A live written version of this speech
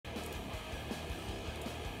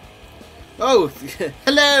Oh,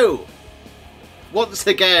 hello! Once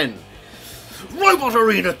again, Robot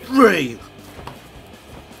Arena 3!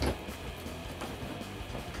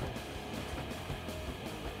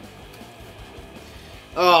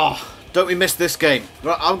 Oh, don't we miss this game?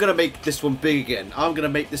 Right, I'm going to make this one big again. I'm going to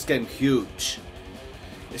make this game huge.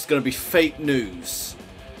 It's going to be fake news.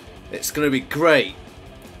 It's going to be great.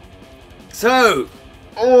 So,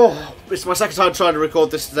 it's my second time trying to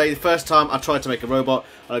record this today. The first time I tried to make a robot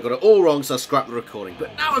and I got it all wrong, so I scrapped the recording.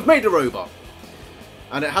 But now I've made a robot.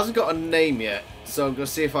 And it hasn't got a name yet, so I'm going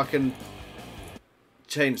to see if I can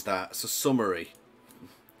change that. It's a summary.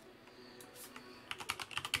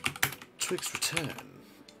 Twig's return.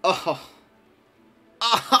 Oh.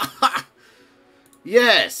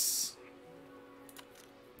 Yes.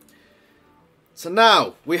 So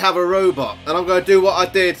now we have a robot, and I'm going to do what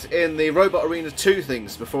I did in the Robot Arena 2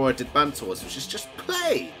 things before I did Banter Wars, which is just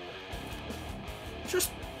play.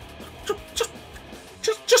 Just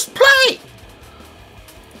play.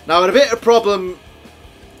 Now I had a bit of a problem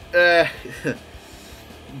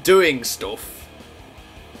doing stuff,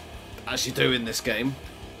 as you do in this game.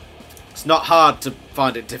 It's not hard to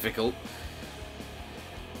find it difficult.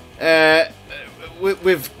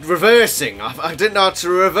 With reversing, I didn't know how to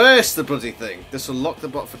reverse the bloody thing. This will lock the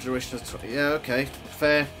bot for duration of 20. Yeah, okay,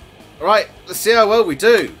 fair. Alright, let's see how well we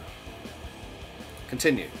do.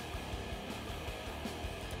 Continue.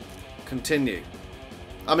 Continue.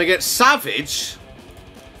 I'm gonna get savage.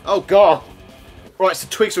 Oh god. Right, so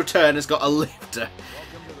Twig's return has got a lifter.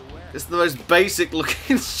 It's the most basic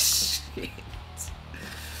looking shit.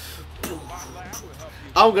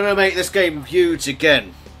 I'm gonna make this game huge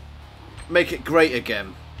again. Make it great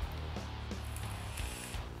again.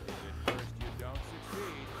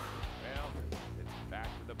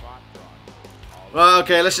 Right,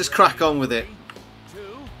 okay, let's just crack on with it.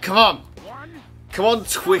 Come on! Come on,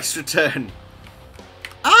 Twig's return.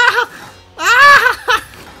 Ah! Ah!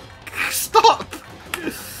 Stop!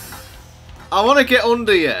 I want to get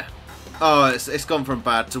under you. Oh, it's gone from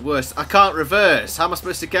bad to worse. I can't reverse. How am I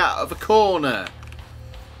supposed to get out of a corner?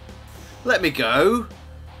 Let me go.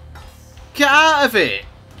 Get out of it!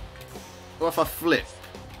 What if I flip?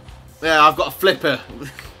 Yeah, I've got a flipper.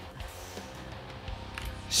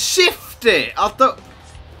 Shift it! I thought...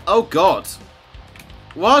 Oh god.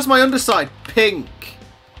 Why is my underside pink?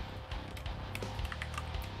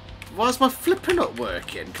 Why is my flipper not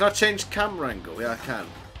working? Can I change camera angle? Yeah, I can.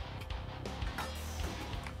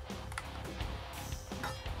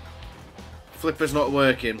 Flipper's not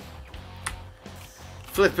working.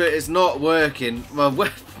 Flipper is not working. My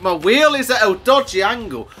wheel is at a dodgy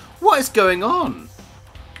angle. What is going on?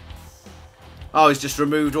 Oh, he's just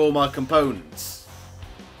removed all my components.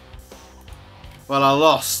 Well, I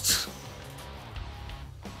lost.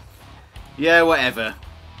 Yeah, whatever.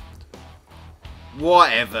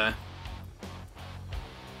 Whatever.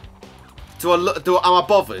 Am I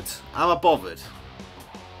bothered? Am I bothered?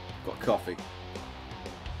 Got coffee.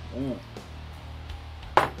 Ooh.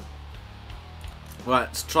 Right,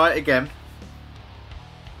 let's try it again.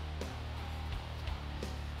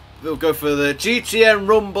 We'll go for the GTN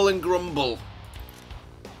Rumble and Grumble.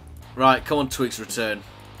 Right, come on, Twig's return.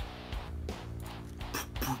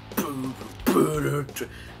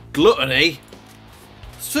 Gluttony.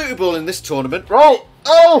 Suitable in this tournament. Right.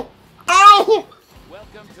 Oh! Oh!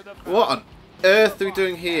 What on earth are we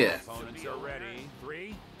doing here?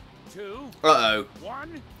 Uh-oh.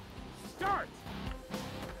 Start.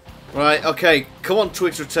 Right, okay, come on,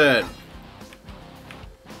 Twig's return.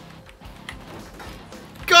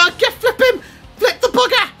 God, flip him! Flip the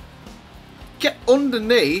bugger! Get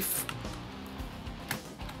underneath.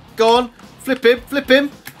 Go on, flip him, flip him.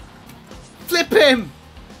 Flip him!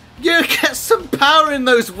 You get some power in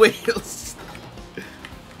those wheels.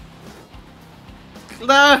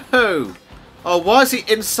 No! Oh, why is he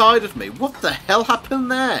inside of me? What the hell happened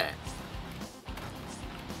there?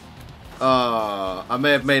 Oh, I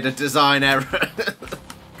may have made a design error.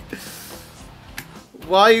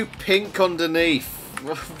 Why are you pink underneath?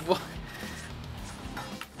 What?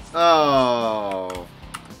 Oh.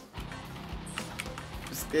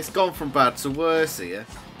 It's gone from bad to worse here.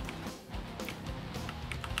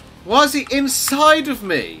 Why is he inside of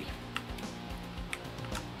me?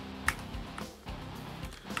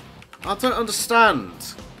 I don't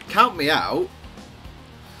understand. Count me out.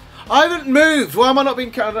 I haven't moved. Why am I not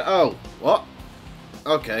being counted? Oh, what?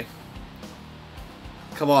 Okay.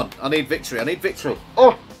 Come on. I need victory. I need victory.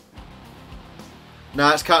 Oh! No,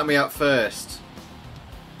 it's counting me out first.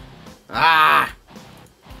 Ah!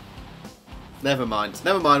 Never mind.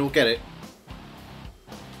 Never mind. We'll get it.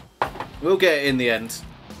 We'll get it in the end.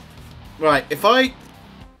 Right. If I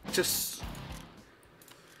just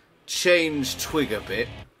change twig a bit.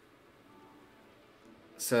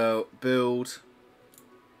 So, build,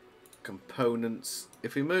 components.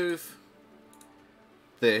 If we move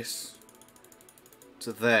this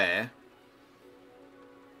to there.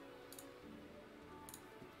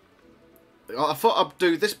 I thought I'd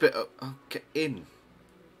do this bit. Oh, get in.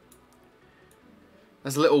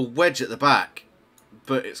 There's a little wedge at the back,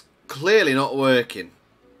 but it's clearly not working.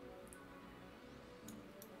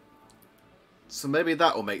 So maybe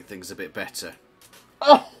that will make things a bit better.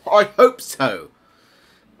 Oh, I hope so.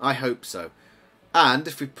 I hope so. And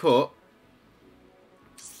if we put...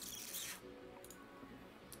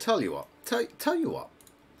 Tell you what.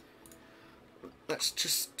 Let's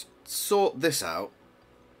just sort this out.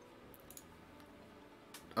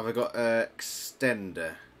 Have I got an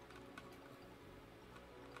extender?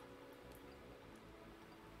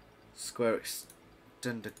 Square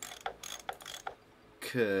extender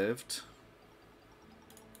curved.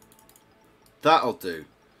 That'll do.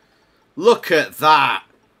 Look at that.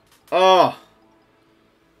 Oh.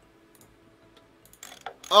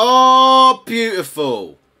 Oh,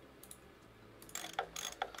 beautiful.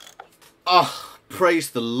 Oh,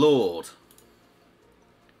 praise the Lord.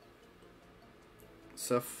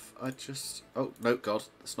 So if I just... Oh, no, God.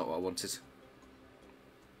 That's not what I wanted.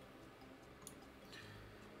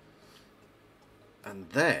 And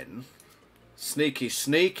then... Sneaky,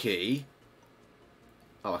 sneaky...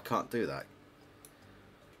 Oh, I can't do that.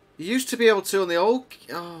 You used to be able to on the old...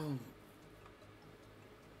 Oh.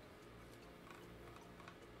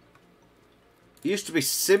 It used to be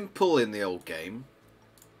simple in the old game.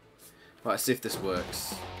 Right, let's see if this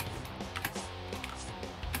works.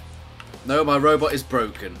 No, my robot is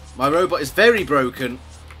broken. My robot is very broken.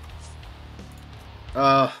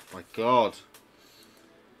 Oh, my God.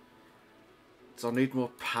 Do I need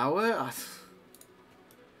more power?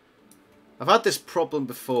 I've had this problem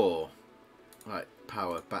before. Right,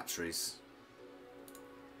 power, batteries.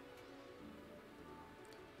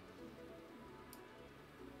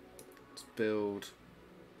 Let's build.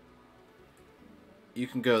 You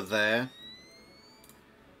can go there.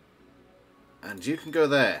 And you can go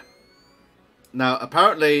there. Now,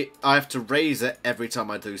 apparently, I have to raise it every time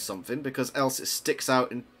I do something, because else it sticks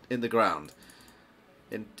out in the ground.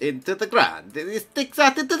 Into the ground. It sticks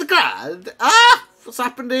out into the ground. Ah! What's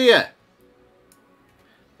happened here?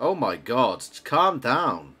 Oh my God. Calm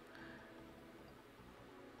down.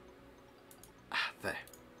 Ah, there.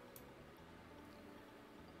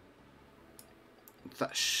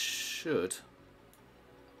 That should...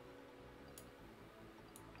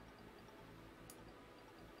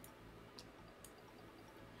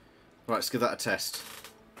 Right, let's give that a test.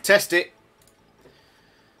 Test it!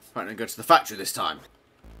 Right, then go to the factory this time.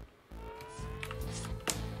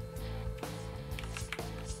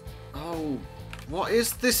 Oh, what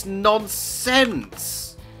is this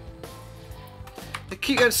nonsense? They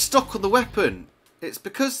keep getting stuck on the weapon. It's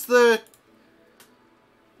because the...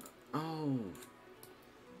 Oh.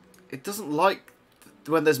 It doesn't like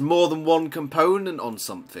when there's more than one component on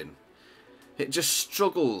something. It just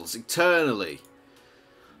struggles eternally.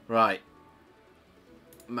 Right.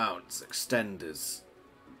 Mounts, extenders.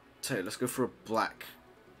 Tell you, let's go for a black.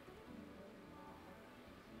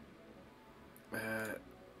 What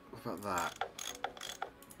about that?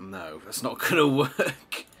 No, that's not going to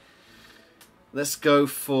work. Let's go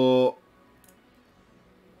for...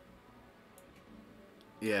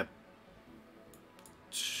 Yeah.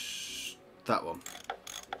 That one.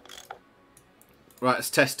 Right, let's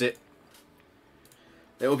test it.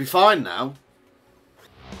 It will be fine now.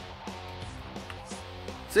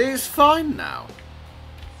 See, it's fine now.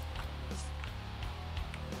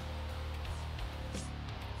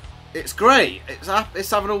 It's great. It's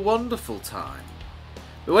having a wonderful time.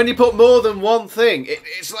 But when you put more than one thing,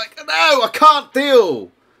 it's like, no, I can't deal.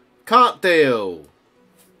 Can't deal.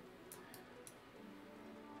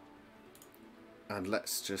 And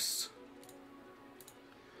let's just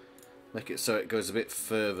make it so it goes a bit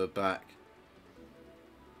further back.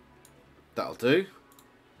 That'll do.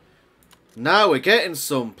 Now we're getting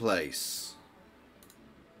someplace.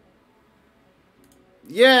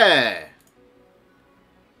 Yeah.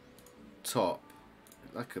 Top.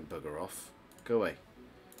 That can bugger off. Go away.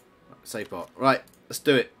 Right, save bot. Right, let's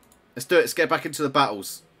do it. Let's do it. Let's get back into the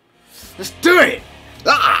battles. Let's do it!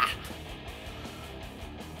 Ah!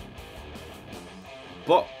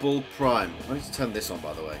 Bot Bull Prime. I need to turn this on,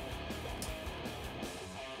 by the way.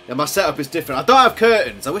 Yeah, my setup is different. I don't have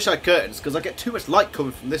curtains. I wish I had curtains because I get too much light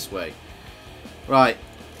coming from this way. Right,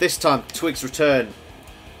 this time Twig's return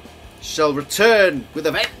shall return with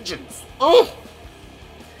a vengeance. Oh!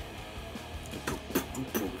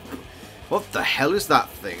 What the hell is that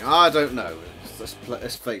thing? I don't know.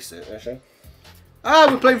 Let's face it. Okay. Ah,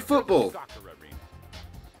 we're playing football.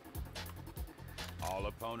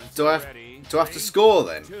 Do I have to score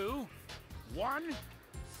then? 2, 1,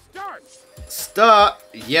 start. Start.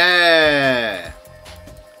 Yeah.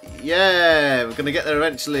 Yeah, we're gonna get there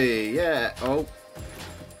eventually. Yeah. Oh.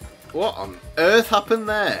 What on earth happened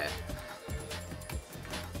there?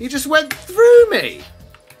 He just went through me.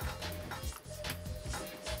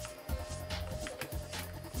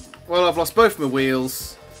 Well, I've lost both my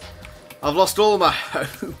wheels. I've lost all my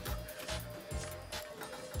hope.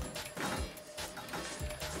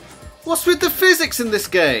 What's with the physics in this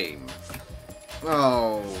game?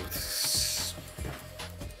 Oh. It's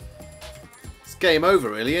game over,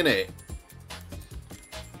 really, isn't it?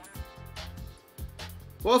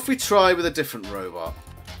 What if we try with a different robot?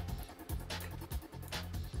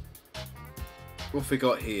 What have we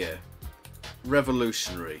got here?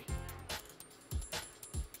 Revolutionary.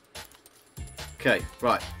 Okay,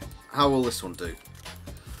 right. How will this one do?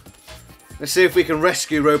 Let's see if we can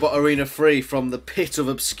rescue Robot Arena 3 from the pit of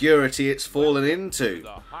obscurity it's fallen into. The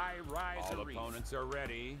high rise All opponents are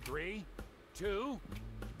ready. 3, 2,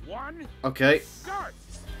 1. Okay. Start.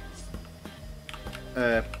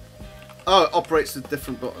 Oh, it operates with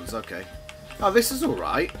different buttons. Okay. Oh, this is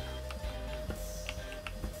alright.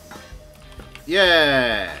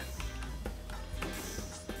 Yeah.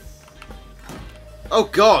 Oh,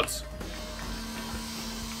 God.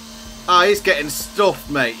 Ah, he's getting stuffed,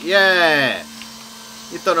 mate. Yeah.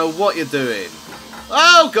 You don't know what you're doing.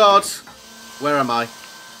 Oh, God. Where am I?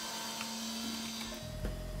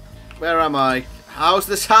 Where am I? How's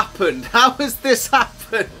this happened? How has this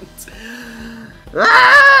happened?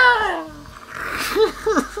 Ah!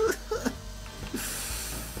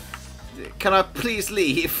 Can I please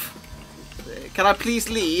leave? Can I please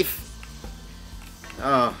leave?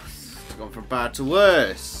 Oh, it's gone from bad to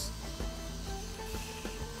worse.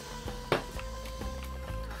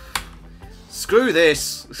 Screw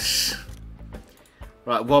this.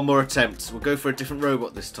 Right, one more attempt. We'll go for a different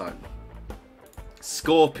robot this time.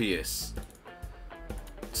 Scorpius.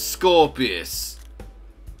 Scorpius.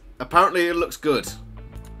 Apparently it looks good.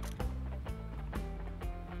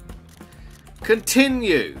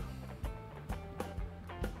 Continue.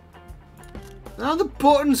 Now the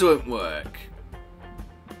buttons won't work.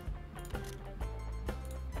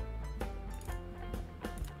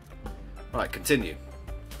 Right, continue.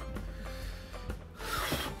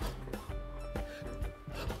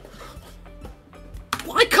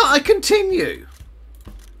 Why can't I continue?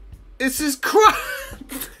 This is crap.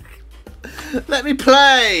 Let me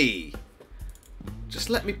play. Just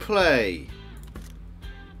let me play.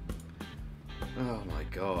 Oh my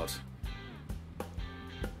God.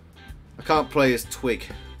 I can't play as Twig.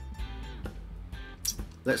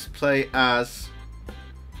 Let's play as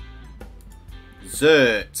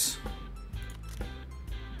Zert.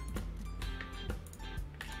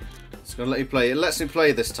 It's gonna let you play. It lets me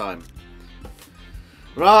play this time.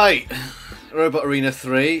 Right, Robot Arena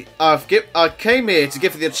 3. I came here to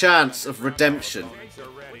give you the chance of redemption.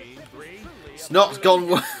 It's not gone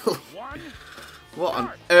well. What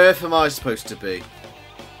on earth am I supposed to be?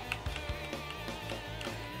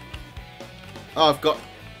 Oh, I've got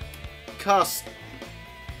cast.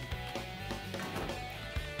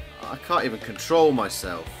 I can't even control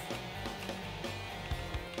myself.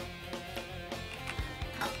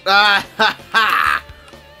 Ah ha ha!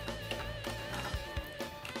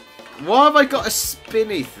 Why have I got a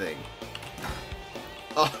spinny thing?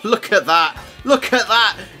 Oh, look at that! Look at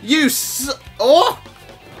that! Oh!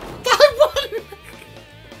 I won!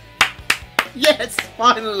 Yes,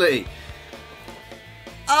 finally!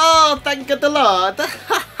 Oh, thank the Lord!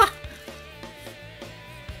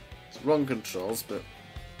 It's wrong controls, but...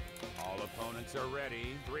 All opponents are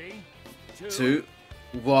ready. 3, 2,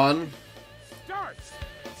 1. Start!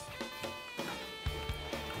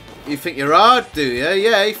 You think you're hard, do you?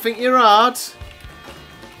 Yeah, you think you're hard.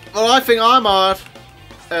 Well, I think I'm hard.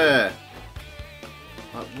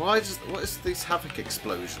 What is these havoc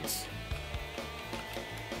explosions?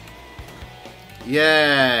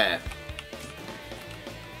 Yeah.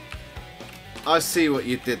 I see what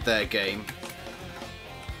you did there, game.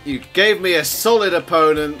 You gave me a solid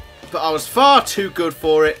opponent, but I was far too good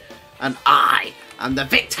for it, and I am the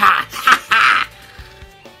victor.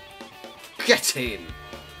 Get in.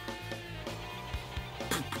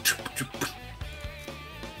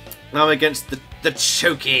 Now I'm against the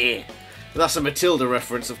Chokey. That's a Matilda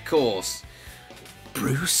reference, of course.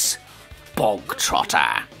 Bruce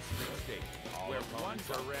Bogtrotter.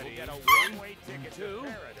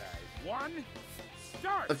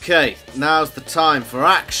 Okay, now's the time for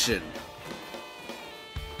action.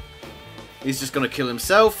 He's just going to kill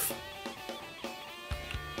himself.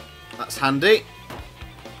 That's handy.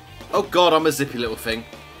 Oh god, I'm a zippy little thing.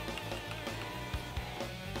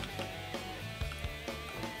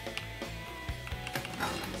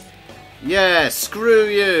 Yeah, screw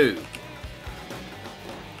you.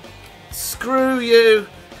 Screw you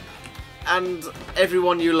and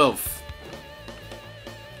everyone you love.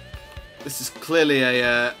 This is clearly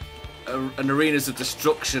an Arenas of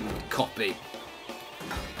Destruction copy.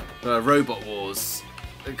 Robot Wars.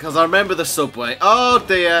 Because I remember the subway. Oh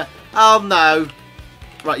dear. Oh no.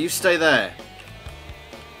 Right, you stay there.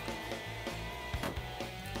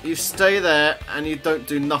 You stay there and you don't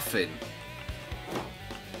do nothing.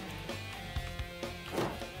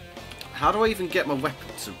 How do I even get my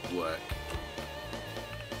weapon to work?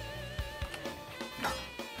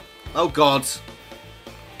 Oh god.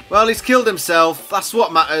 Well, he's killed himself. That's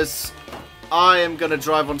what matters. I am going to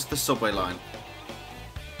drive onto the subway line.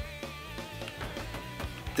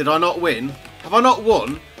 Did I not win? Have I not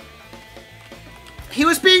won? He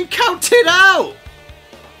was being counted out!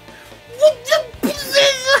 No!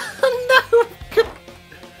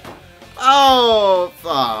 Oh!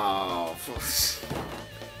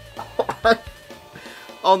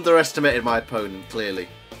 Underestimated my opponent, clearly.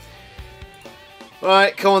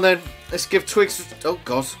 Right, come on then. Let's give Twigs... Oh,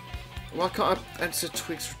 God. Why can't I enter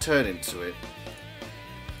Twigs Return into it?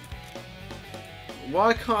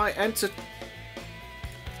 Why can't I enter...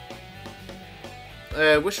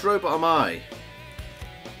 which robot am I?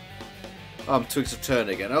 Oh, I'm Twigs Return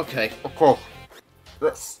again. Okay, of course.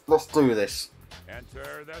 Let's do this.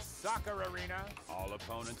 Enter the soccer arena. All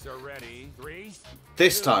opponents are ready. 3.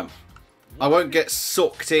 This time, I won't get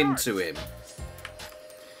sucked into him.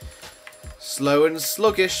 Slow and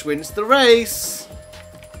sluggish wins the race.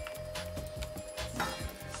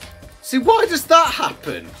 See, why does that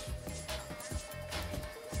happen?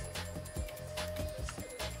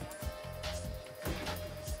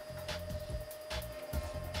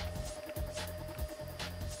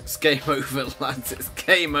 It's game over, lads. It's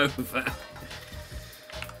game over.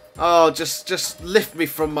 Oh, just lift me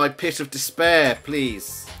from my pit of despair,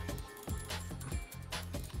 please.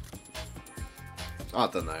 I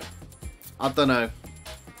don't know. I don't know.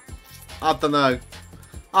 I don't know.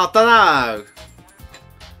 I don't know.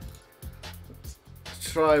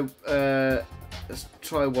 Let's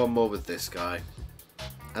try one more with this guy.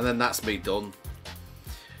 And then that's me done.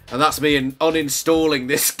 And that's me uninstalling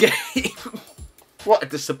this game. What a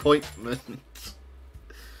disappointment.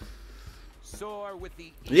 Soar with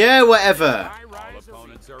the Yeah, whatever. all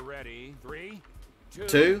opponents are ready. 3,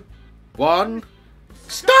 2, 1,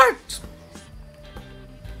 start!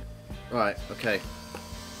 Right, okay.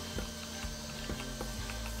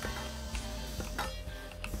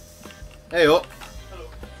 Hey up. Hello.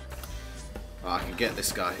 Oh, I can get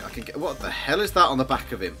this guy. I can get. What the hell is that on the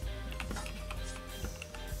back of him?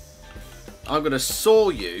 I'm gonna saw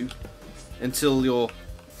you until you're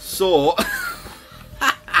sore.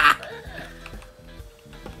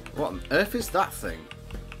 What on earth is that thing?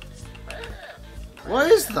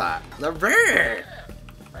 What is that? The red.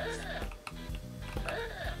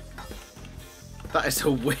 That is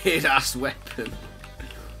a weird ass weapon.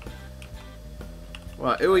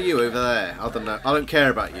 Right, who are you over there? I don't know. I don't care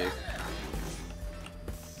about you.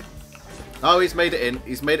 Oh, he's made it in.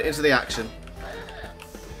 He's made it into the action.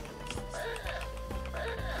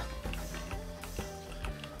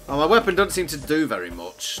 Oh, my weapon doesn't seem to do very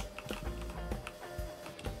much.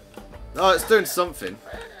 Oh, it's doing something.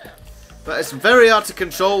 But it's very hard to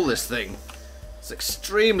control this thing. It's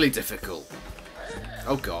extremely difficult.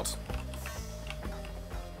 Oh, God.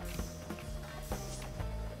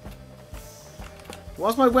 Why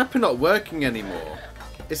is my weapon not working anymore?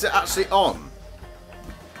 Is it actually on?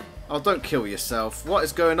 Oh, don't kill yourself. What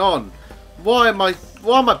is going on? Why am I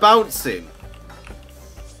bouncing?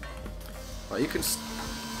 Right, you can...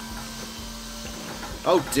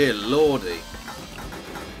 Oh, dear lordy.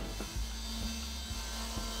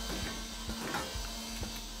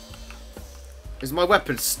 Is my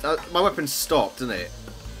weapon... my weapon's stopped, isn't it?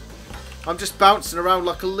 I'm just bouncing around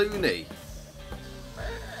like a loony.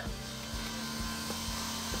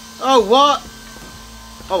 Oh, what?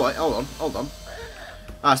 Oh, wait, hold on.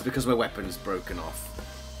 That's because my weapon is broken off.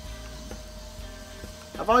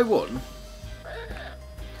 Have I won?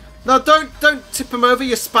 No, don't tip him over,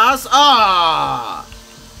 you spaz. Ah!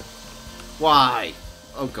 Why?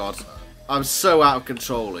 Oh, God. I'm so out of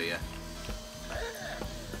control here.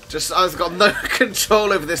 I've got no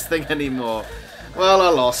control over this thing anymore. Well, I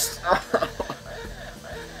lost.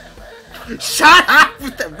 Shut up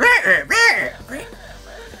with the...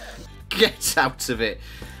 Get out of it.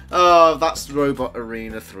 Oh, that's Robot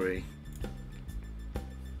Arena 3.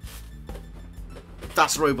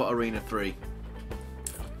 That's Robot Arena 3.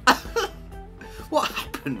 What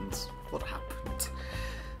happened? What happened?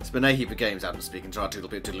 It's been a heap of games. I've been speaking to our Toodle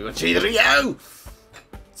Pip Toodle Cheerio.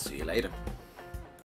 See you later.